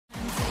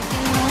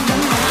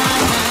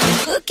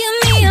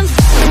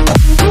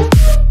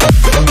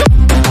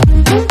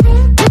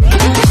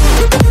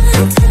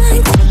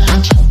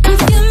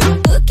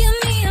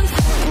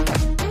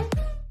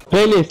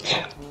Loyalist,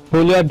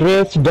 pull your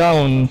dress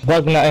down,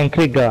 Wagner and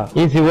Krieger.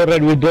 Easy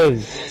word with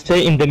those.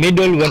 Stay in the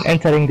middle when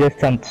entering the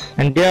stand.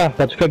 And yeah,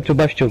 subscribe to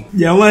BashTube.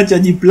 Jamaa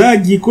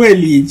chajiplagi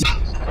kweli.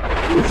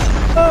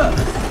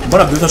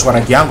 Mbona vitu kwa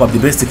rangi yangu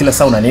abdibest kila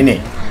saa una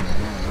nini?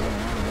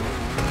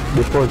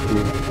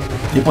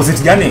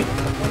 Deposit gani?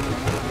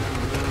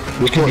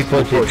 Deposit.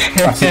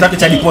 Sitaki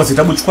cha deposit,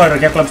 hebu chukua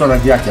rangi yako labda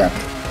rangi yake hapa.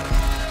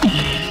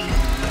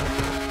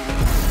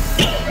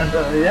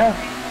 Yeah.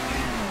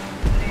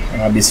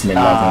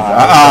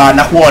 Bismillah.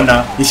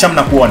 Nakuona. Hisham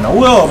nakuona.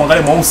 Huyo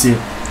mwangalie mweusi.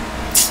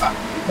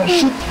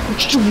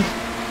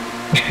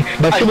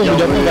 Basi mmoja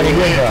mmoja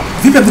nigonga.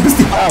 Vipi abdibest?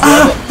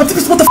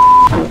 Abdibest what the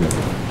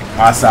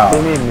f? Sawa.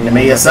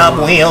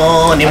 Nimehesabu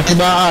hiyo ni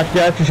mtiba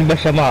kiasi si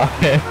bashama.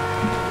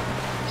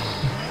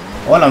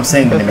 All I'm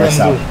saying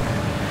nimehesabu.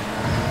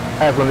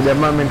 Kuna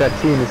jamaa ameenda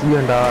chini, sijui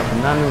enda wapi.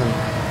 Nani?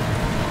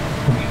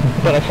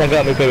 Pana shangaa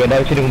amepewa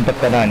ndio chini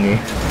kumpata nani?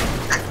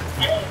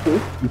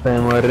 Mfanye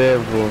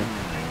mrefu.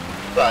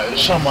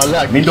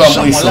 Mimi ndo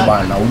mwisho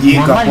bana,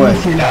 ujinga kweli.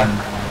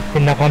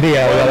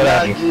 Ninakwambia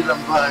wewe.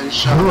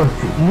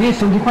 Mimi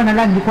singekuwa na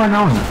lag nilikuwa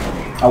naona.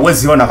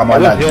 Hauwezi ona kama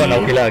lag. Hauwezi ona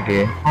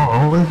ukilage.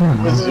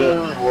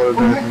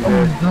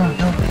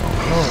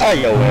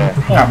 Ayo wewe.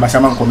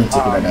 Bashama komiti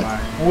kwa dada.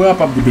 Wewe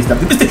hapa abdibest.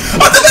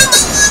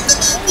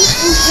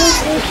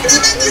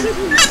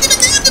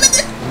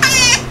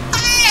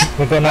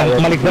 Kuna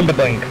Malik Zamba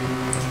Bank.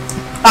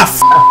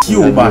 Fuck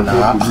you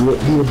bana.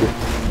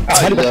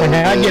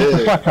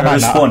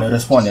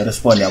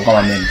 Responde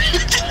kama mimi.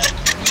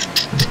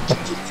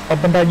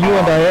 Apanda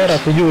juu ndio era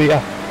sijui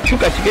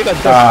shuka shikika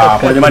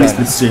kwa jamani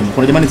split stream.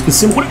 Kwa jamani split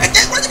stream.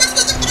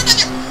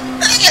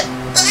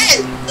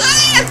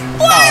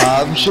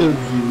 I'm sure.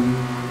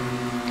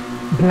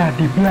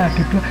 Bloody.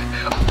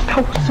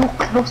 How so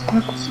close.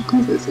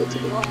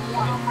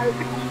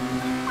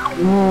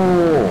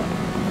 Oh.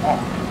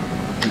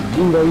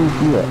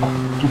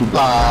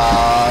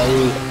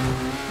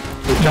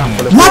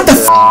 What the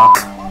fuck?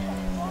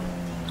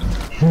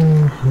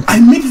 I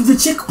made it to the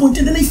checkpoint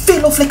and then I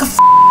fell off like a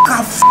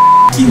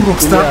fucking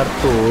rockstar.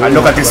 And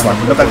look at this one.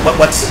 Look at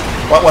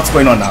what's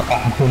going on now.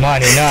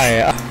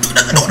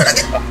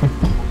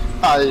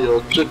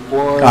 Ayo,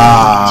 checkpoint.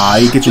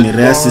 Hii kitu ni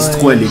racist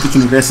kweli. Kitu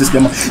ni racist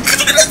jamaa.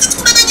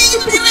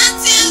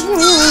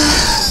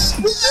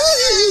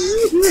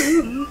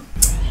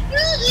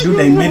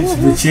 Dude, I made it to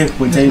the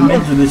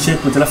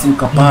checkpoint. Alafu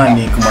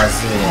nikapanic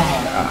mazee.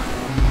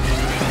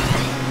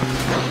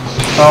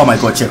 Oh my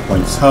god,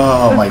 checkpoints.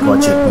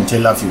 I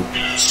love you.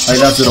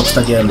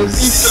 Rockstar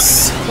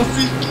Games.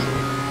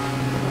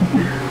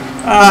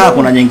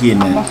 Kuna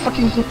nyingine.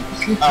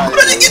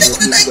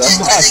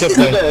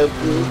 Checkpoint.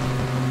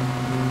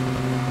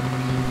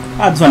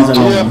 This one is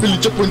alone.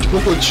 Checkpoint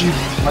koko chini.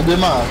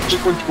 Madema,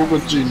 checkpoint koko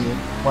chini.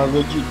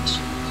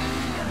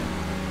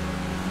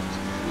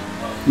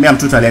 Me, I'm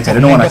too talented. I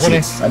don't want to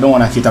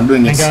cheat. I'm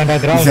doing it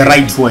the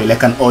right way,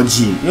 like an OG.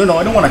 You know,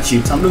 I don't want to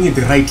cheat. I'm doing it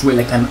the right way,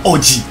 like an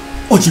OG.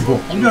 OG bro.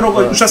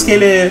 Ushasikia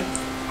ile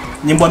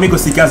nyimbo amigo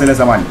sikaanza ile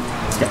zamani.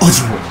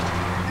 OG bro.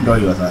 Ndio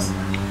hiyo sasa.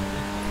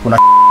 Kuna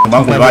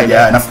mambo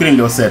baada nafikiri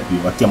ndio sepi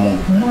wakia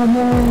Mungu.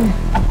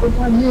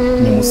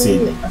 Ni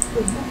Musili.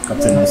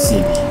 Captain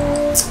Musili.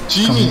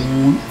 Chini.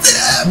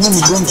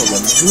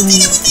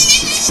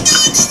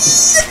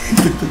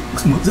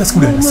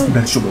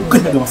 Sikuda shoga.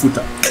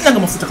 Kanyaga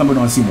mafuta kama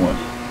na wasimu wale.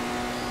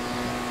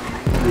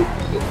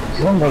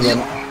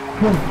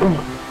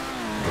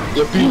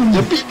 Yapi.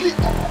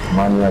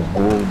 Man ya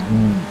go.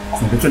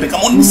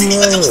 Come on, Musili.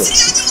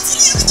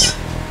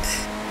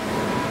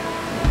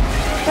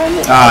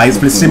 He's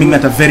place streaming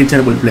at a very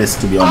terrible place,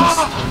 to be honest.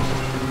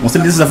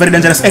 Musili, this is a very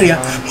dangerous area.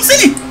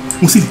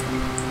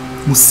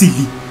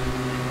 Musili.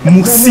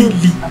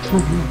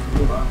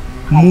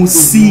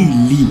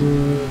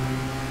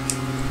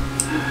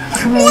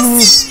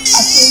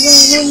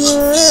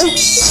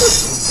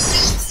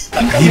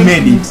 He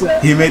made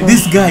it.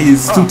 This guy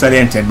is too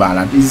talented,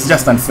 man. It's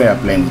just unfair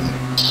playing.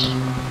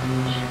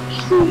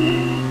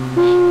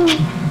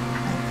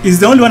 He's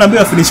the only one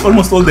who finished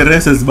almost all the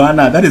races,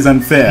 bana. That is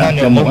unfair.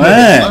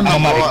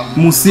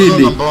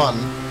 Musili.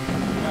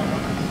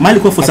 Mali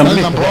kwa for some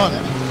reason.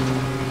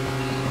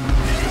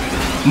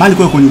 Mali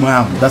kwa nyuma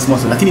yangu. That's not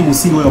so. Lakini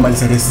Musili wewe mali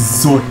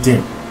races zote.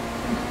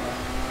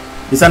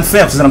 It's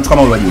unfair kusema mtu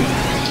kama wewe wajua.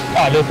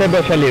 Ndio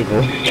sababu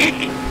shalivu.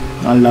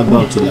 Allah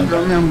about you. I'm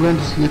going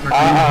to sleep.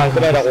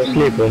 Sasa na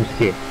sleep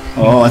msikie.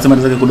 Asema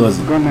nataka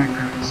kudozi.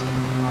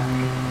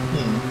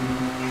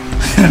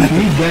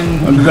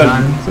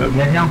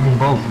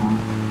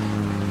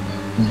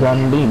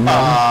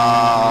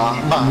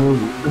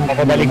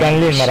 Afadhali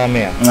ganlin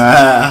maramea.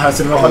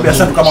 Sasa nakwambia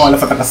sasa kama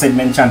wanafuata ka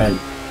segment channel.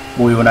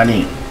 Huyo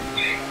nani?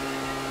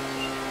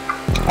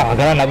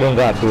 Gana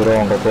nagonga tu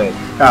rongo kweli.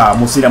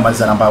 Musili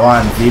ambaza number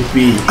 1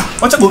 vipi?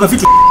 Wacha gonga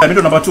vitu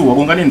ndio number 2,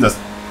 wagonga nini sasa?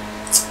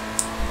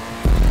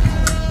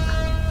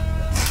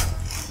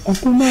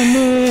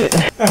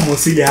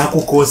 Musili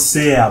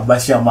hakukosea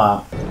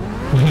bashama.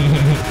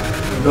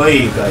 Ndio hii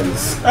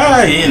guys.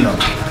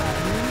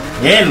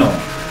 You know.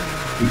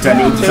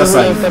 Itaniudhi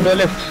sasa.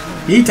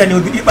 Hii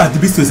itaniudhi iba the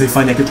best way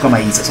ifanya kitu kama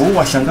hii. Sasa wewe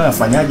washangaa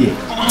afanyaje?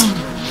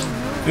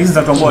 Hizi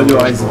za tomboa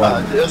ndio hizo.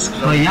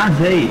 Oh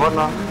yaje.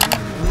 Bora.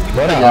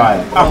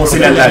 Haya, hapo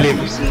sina ndani.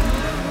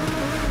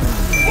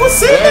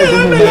 Usile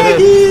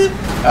mbeledi.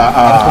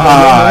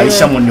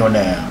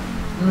 Ishamunionea.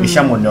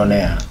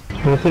 Ishamunionea.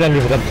 Tumesema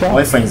ndivyo kabisa.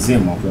 Wifi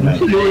nzima ukiona.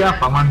 Huyu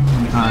hapa man.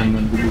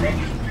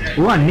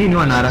 Huwa nini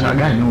wana haraka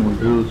gani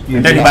huyu?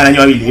 Ndani bana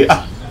nyoa wili.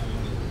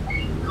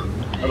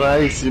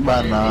 Rahisi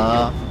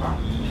bana.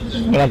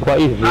 Inakuwa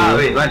hivi.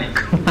 Wewe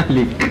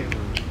Malik.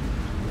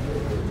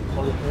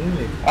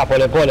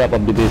 Pole pole hapa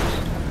mbibisi.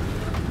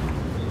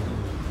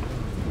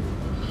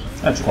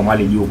 Achukua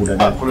mali juu kuna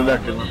dada. Kule dada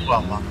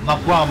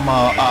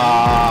nakwama.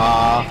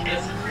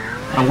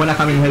 I'm gonna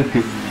come and help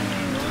you.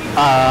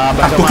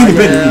 Tokeni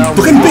beli.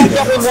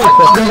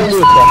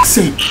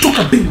 Say,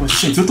 toka beli wa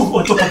shit.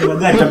 Toka beli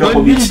gari tabia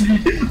kwa beach.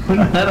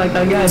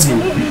 Haraka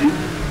gani?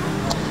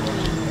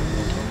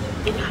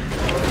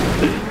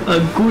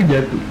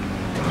 Akuja tu.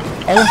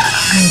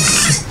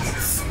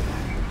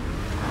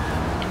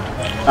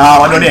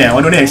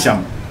 Wadonea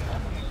Sham.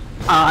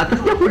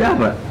 Atasija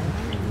kudapa.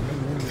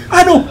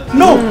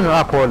 No.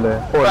 Pole.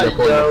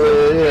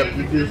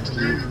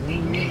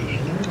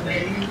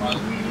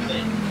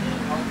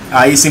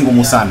 Hii si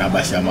ngumu sana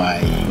basha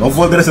mai. Of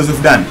all the rest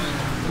we've done,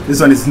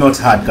 this one is not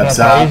hard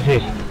kabisa.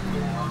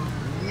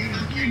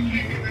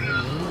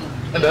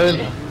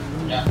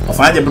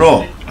 Wafanyaje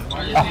bro?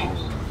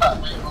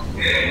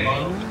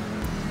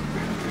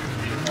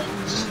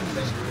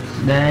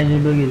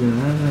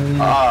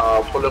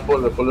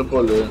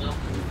 Pole.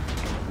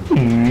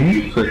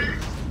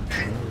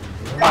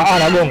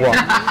 Anagongwa.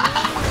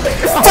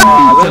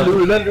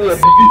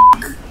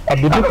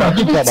 Abiduka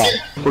kitu baba.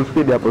 Full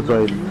speed hapo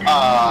Swahili.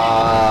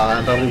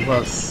 Na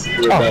reverse.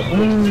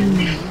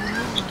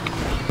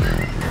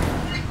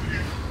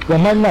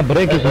 Jamani na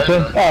break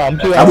kitu.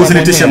 Mtu Abu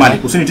usinitishe mali,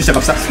 usinitishe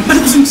kabisa. Mali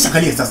usinitishe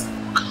kalia sasa.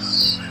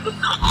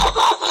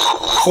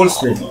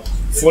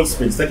 Full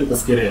speed, sitaki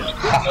kufikiria.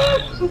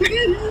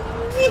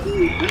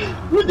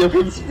 Kuja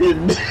full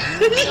speed.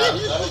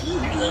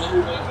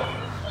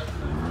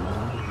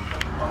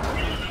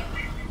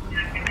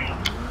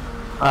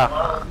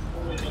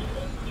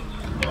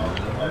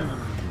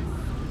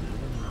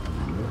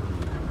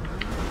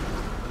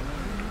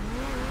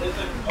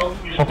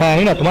 Sasa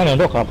nini natumani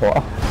ondoka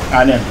hapo.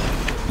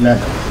 Nenda.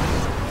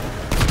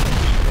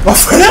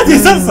 Wafanyaje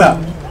sasa?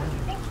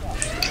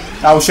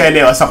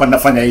 Ushaelewa sasa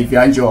nafanya hivi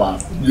anjoa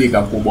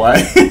jiga mkubwa.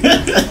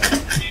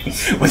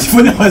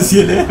 Wajifanya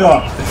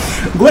wasielewa.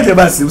 Ngoja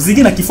basi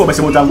usiki na kifua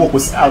basha mtanguo kwa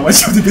sawa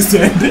acha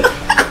tupistende.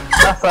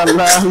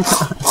 Salama.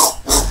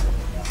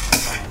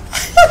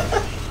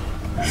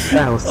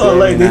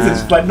 Wallahi this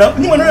is fun. Na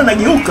ni wanaona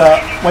nageuka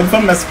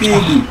wajifanya na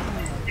speed.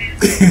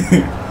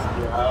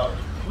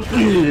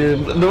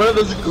 Ndio maana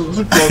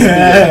siku.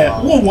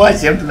 Wewe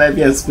mwache mtu na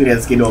pia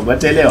experience kidogo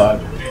ataelewa.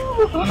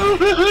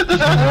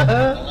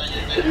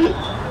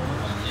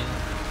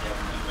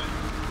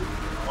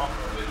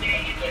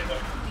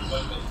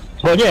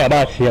 Ngojea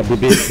basi ya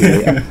BBC.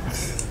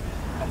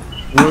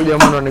 Huyo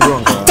jamaa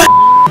ananigonga.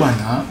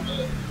 Bwana.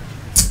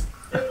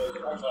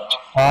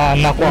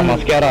 Nakuwa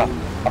maskara.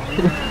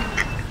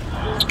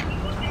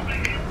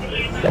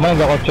 Jamani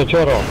za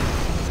chochoro.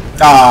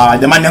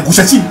 Jamani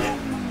angusha chini.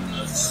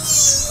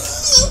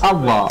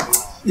 Allah.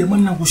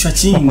 Jamani angusha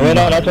chini. Wewe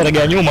na watu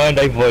wanagea nyuma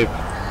waenda hivyo.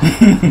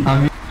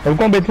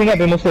 Ulikuwa betting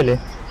ngapi Mosele?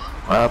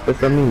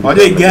 Pesa mingi.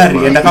 Wajua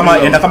gari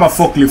enda kama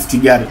forklift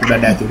gari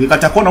kudada yake.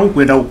 Ukikata kona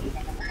huku enda huku.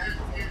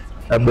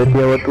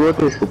 Abebea watu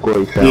wote isipokuwa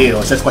Isa.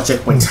 Ndio, sasa kwa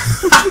checkpoint.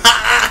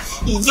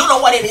 You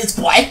know what it is,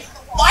 boy.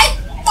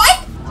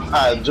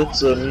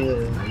 Jokes on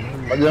you.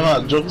 Majamaa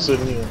jokes on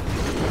you.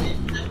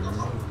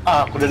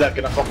 Kudada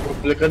yake nafaa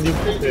kupeleka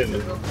ndipo tena.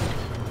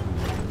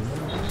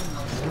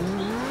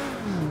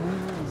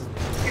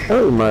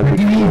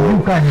 Mali.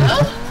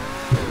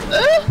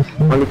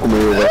 Mali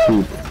kumeiva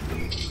hivi.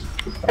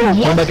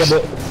 Namba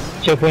kabo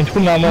checkpoint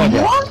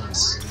 11.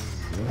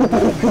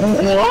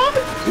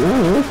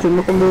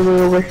 Sema kwamba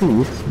umeiva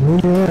hivi.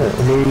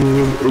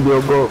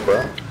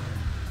 Ujogopa.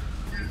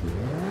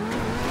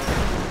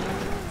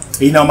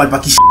 Ina mali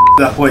pakish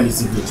la kweli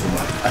si vitu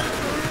bwana.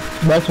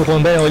 Basi uko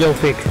mbele hoja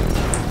ufike.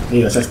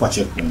 Ndio, sasa kwa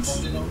checkpoint.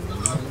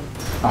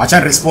 Acha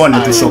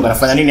respawn tu shoga.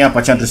 Nafanya nini hapa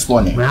acha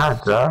respawn?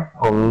 Hata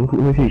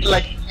umefika.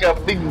 Like a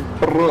big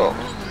bro.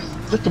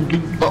 Like a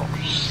big boss.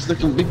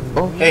 Like a big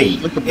boss. Hey,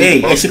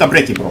 shika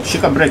breki bro.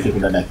 Shika breki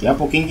kudadaki.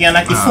 Hapo kiingia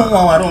na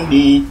kifua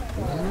warudi.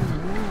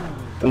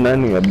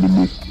 Nani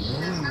Abdi?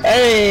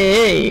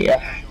 Hey.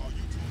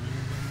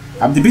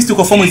 Abdi Beast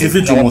uko form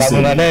individual mose.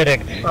 Kuna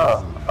direct.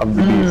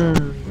 Abdi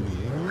Beast.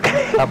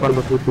 Hapa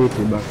ndo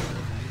tutu basi.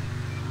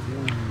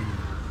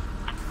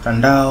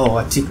 Tandao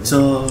wa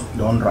TikTok,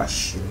 don't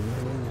rush.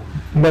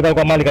 Mbona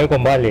kwa mali yuko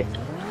mbali?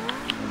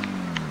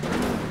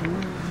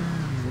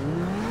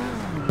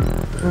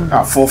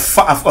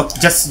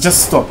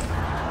 Just stop.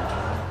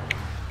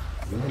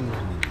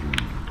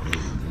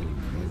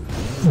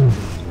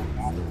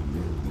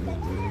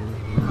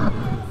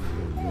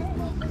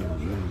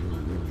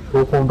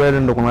 mbele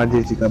ndo kuna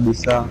jeshi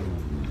kabisa.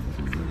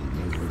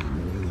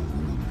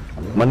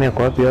 Mani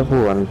yako wapi hapo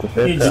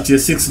wanatofeka? GTA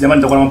 6 jamani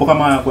nitakuwa na mambo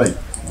kama haya kweli.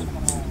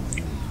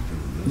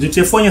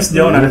 GTA 4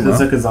 sijaona research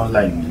zake za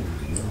online.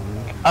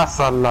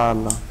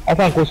 Asalala.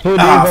 Hata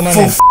kusudi hivyo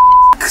mani.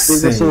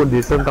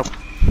 Kusudi sasa.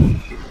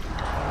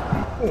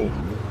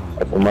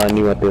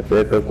 Atumani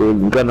watefeka kweli.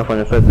 Ngana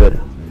nafanya surgery.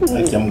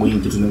 Aki yangu hii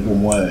kitu ni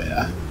ngumu wewe.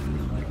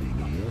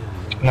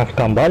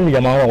 Nafika mbali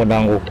jamaa wangu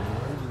dangu.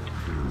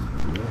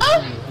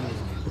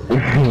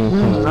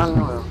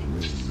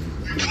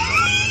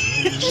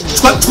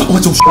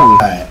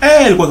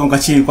 Ilikuwa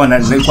chini ilikuwa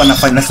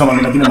nafanya nasoma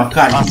mengine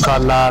makali.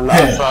 Asalala.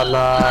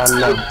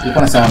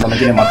 Ilikuwa nasoma mambo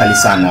mengine makali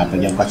sana hapa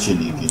jambo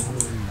chini hiki.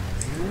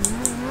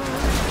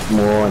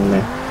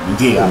 Muone.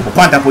 Ndio,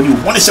 upanda hapo juu.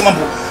 Muoneshe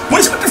mambo.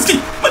 Muoneshe matafiki.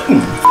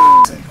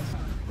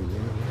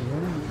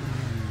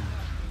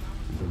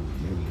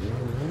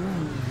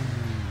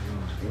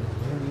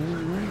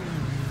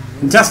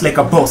 Just like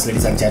a boss,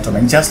 ladies and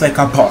gentlemen, just like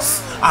a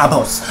boss.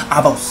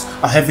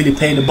 A heavily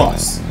paid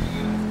boss.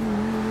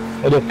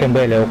 Udo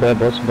kembele uko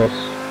boss.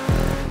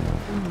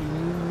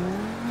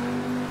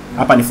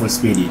 Hapa ni full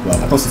speed kwa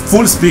hapa. Tosi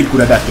full speed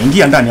kuna daki.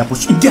 Ingia ndani hapo.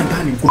 Ingia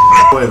ndani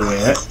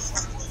wewe.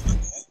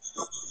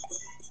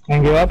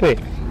 Ingia wapi?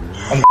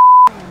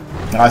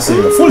 Asi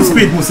full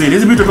speed musili.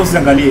 Hizi vitu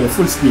tusiangalie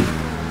full speed.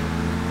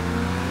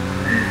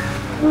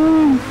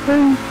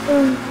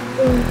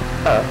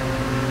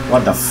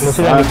 What the fuck?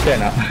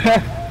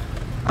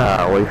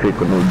 Wifi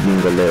kuna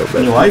ujinga leo.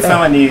 Ni wifi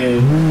ama ni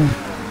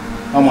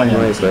ama ni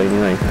wifi?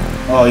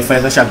 Oh, wifi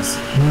za shags.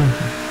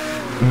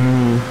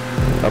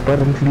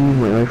 Apparently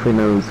my wifi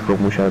now is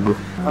from Ushago.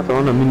 Hata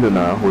wana mimi ndo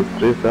na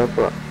hostress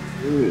hapa.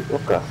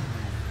 Toka.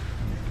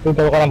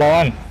 Tuko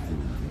number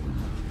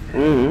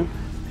 1.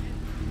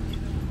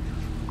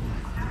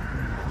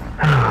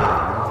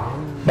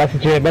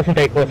 Basi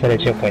nitaikosa ile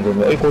checkpoint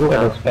ndio. Iko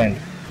ruka na spend.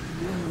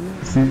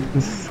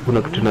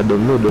 Kuna kitu na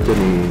download hapo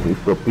ni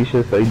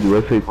propisha saidi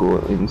wifi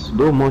iko in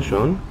slow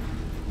motion.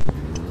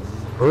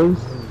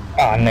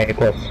 Na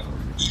ikosa.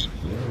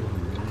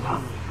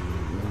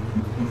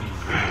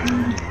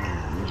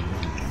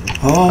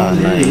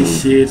 Holy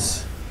shit.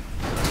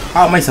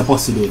 How am I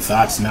supposed to do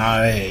that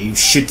now, you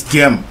shit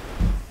game?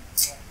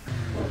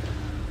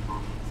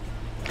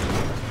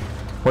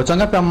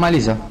 Wachanga pia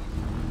mmaliza?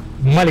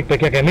 Malik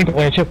pekee yake mimi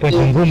kwenye checkpoint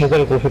ngumu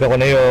kwa kufika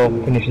kwenye hiyo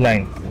finish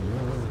line.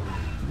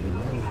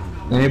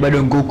 Mimi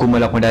bado nguku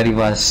mala kwenda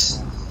reverse.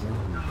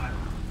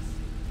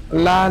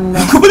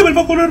 Lana. Kubali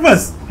bali kwa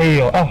reverse.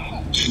 Hiyo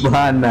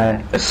Bana.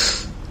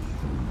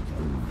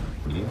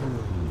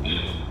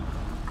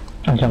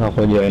 Anachanga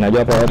koja inajua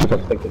hapa watu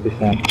perspective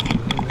sana.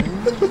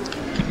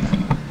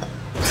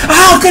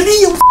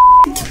 Kaniyo.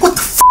 What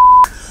the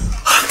fuck?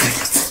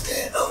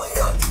 Oh my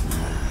god.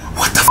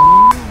 What the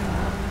fuck?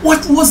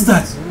 What was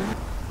that?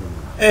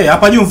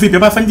 Hapa juu vipi?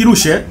 Hapa fanya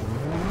jirushe.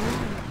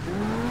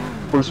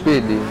 Full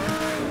speed.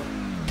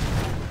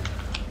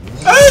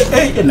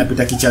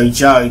 Napita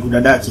kichawi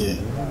kudadake.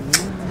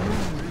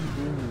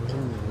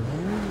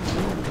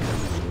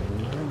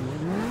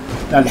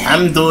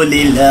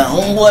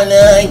 Alhamdulillah wa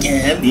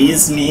laka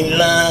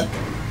bismillah.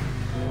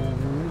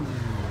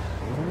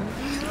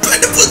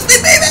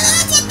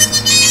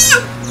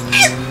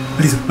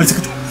 Please.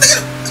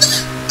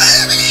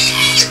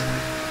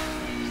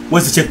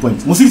 Where's the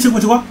checkpoint? Musili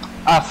checkpoint kwa?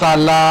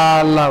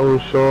 Asalala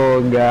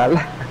ushoga.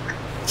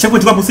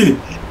 Checkpoint kwa Musili?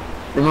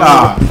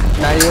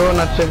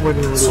 Naiona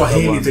checkpoint.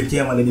 Swahili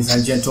pekee, ladies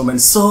and gentlemen.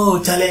 So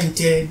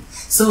talented.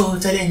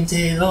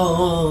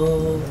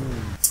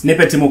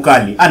 Nipe timu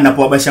kali.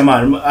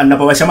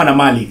 Anapowashamana na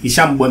mali.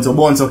 Kisha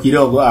bonzo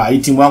kidogo. Hii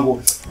timu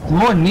yangu.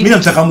 Mimi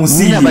nataka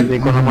Musili. Mimi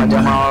kuna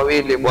majamaa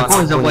wawili bwana.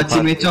 Kwanza kwa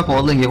teammate wako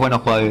wallahi ingekuwa na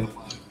kwa wewe.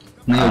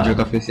 Na hiyo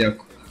joka face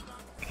yako.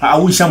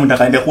 Shamu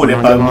ndakaenda kule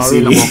pa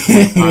Musili.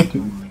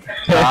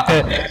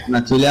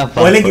 Natulia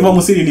hapa. Wale kipa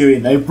Musili ni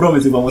wewe. I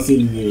promise kipa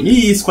Musili ni wewe.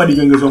 Hii squad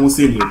ikiongezwa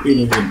Musili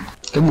ni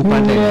Hebu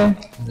pande.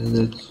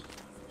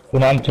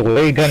 Kuna mtu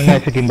wewe gani na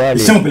fiki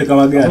mbali. Shamu peleka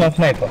magari. Kuna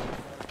sniper.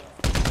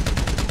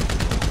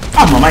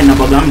 Mama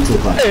inabaga mtu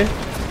hapa.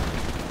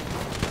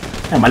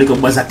 Maliko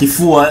baza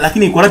kifua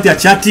lakini iko rati ya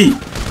chati.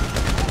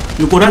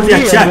 Yuko rati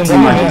ya chati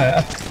man.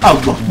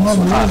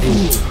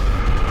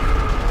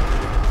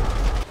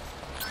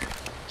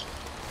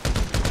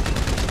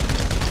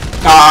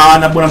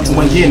 Na bwana mtu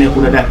mwingine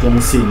kuna dada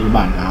Musili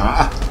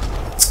bana.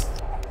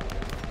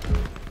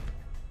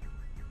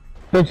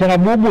 Tujana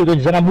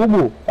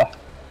bubu.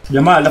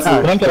 Jamaa alafu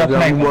kuna mtu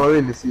anasniper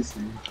wawili sisi.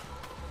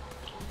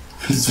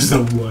 Sasa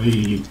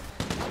bwai.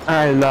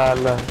 La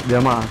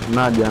jamaa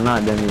naja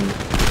nini.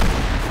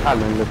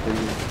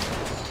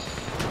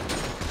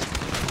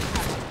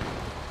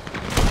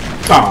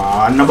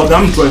 Nabaga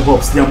mtu I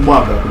hope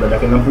sijambwaga kuna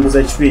dada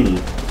anapunguza HP.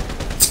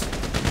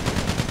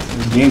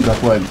 Jenga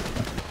kweli.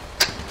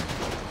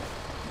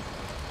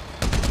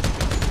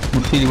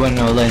 Musili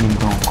bwana wallahi ni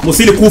mgongo.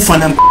 Musili kufa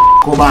na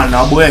kwa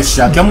bana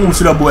boesha. Kama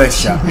Musili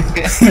boesha.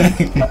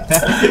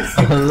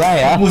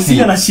 wallahi.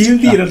 Musili ana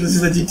shield na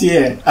sasa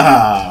GTA.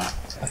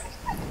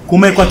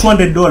 Kumekwa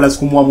 $200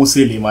 kumua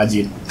Musili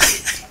imagine.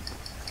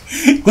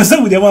 Kwa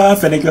sababu jamaa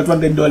afya na kiwa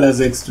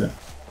 $200 extra.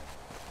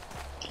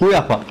 Huyu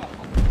hapa.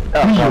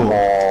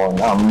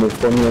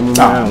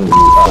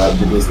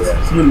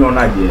 Sijui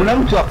mnaonaje? Kuna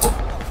mtu hapo.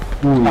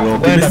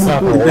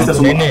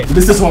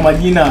 Business wa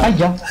majina.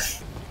 Aja.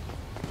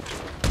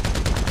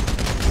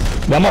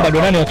 Jamaa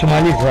bado nani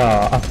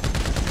watumaliza?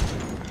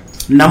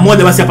 Na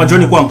mmoja basi hapa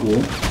Johnny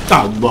kwangu.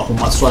 Kwa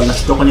maswali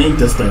nashika kwenye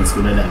intestines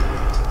kuna nani?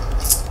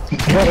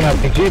 Bora na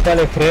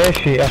pale fresh.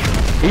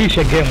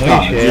 Ishe game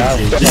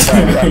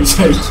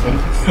ishe.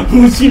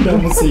 Mshinda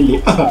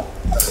msili.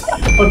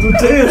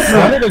 Watutesa.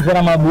 Wale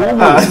jana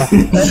mabumu.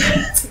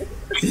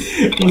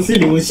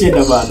 Msili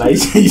mshinda bana.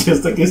 Ishe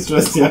stake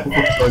stress yako.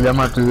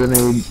 Jamaa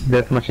tuzene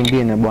death match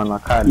nyingine bwana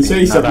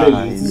kali. Isha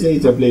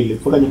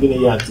playlist. Foka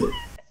nyingine yake.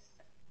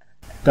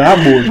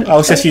 Tabu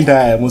au shashinda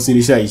haya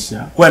msili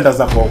shaisha. Kwenda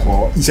za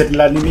koko. Isha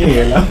tilani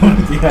miela.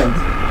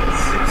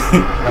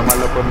 Kama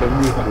lokondo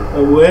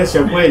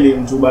Uwesha kweli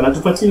mtu bana.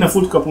 Tupatie na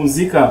food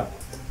kapumzika.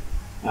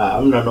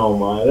 I'm not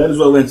normal. That is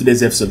what we're in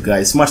today's episode,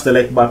 guys. Smash the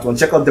like button.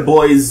 Check out the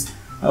boys.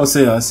 I'll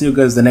see you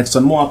guys the next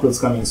one. More uploads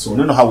coming soon.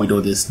 You know how we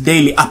do this.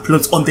 Daily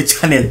uploads on the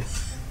channel.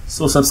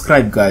 So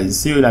subscribe, guys.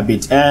 See you in a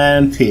bit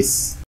and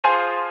peace.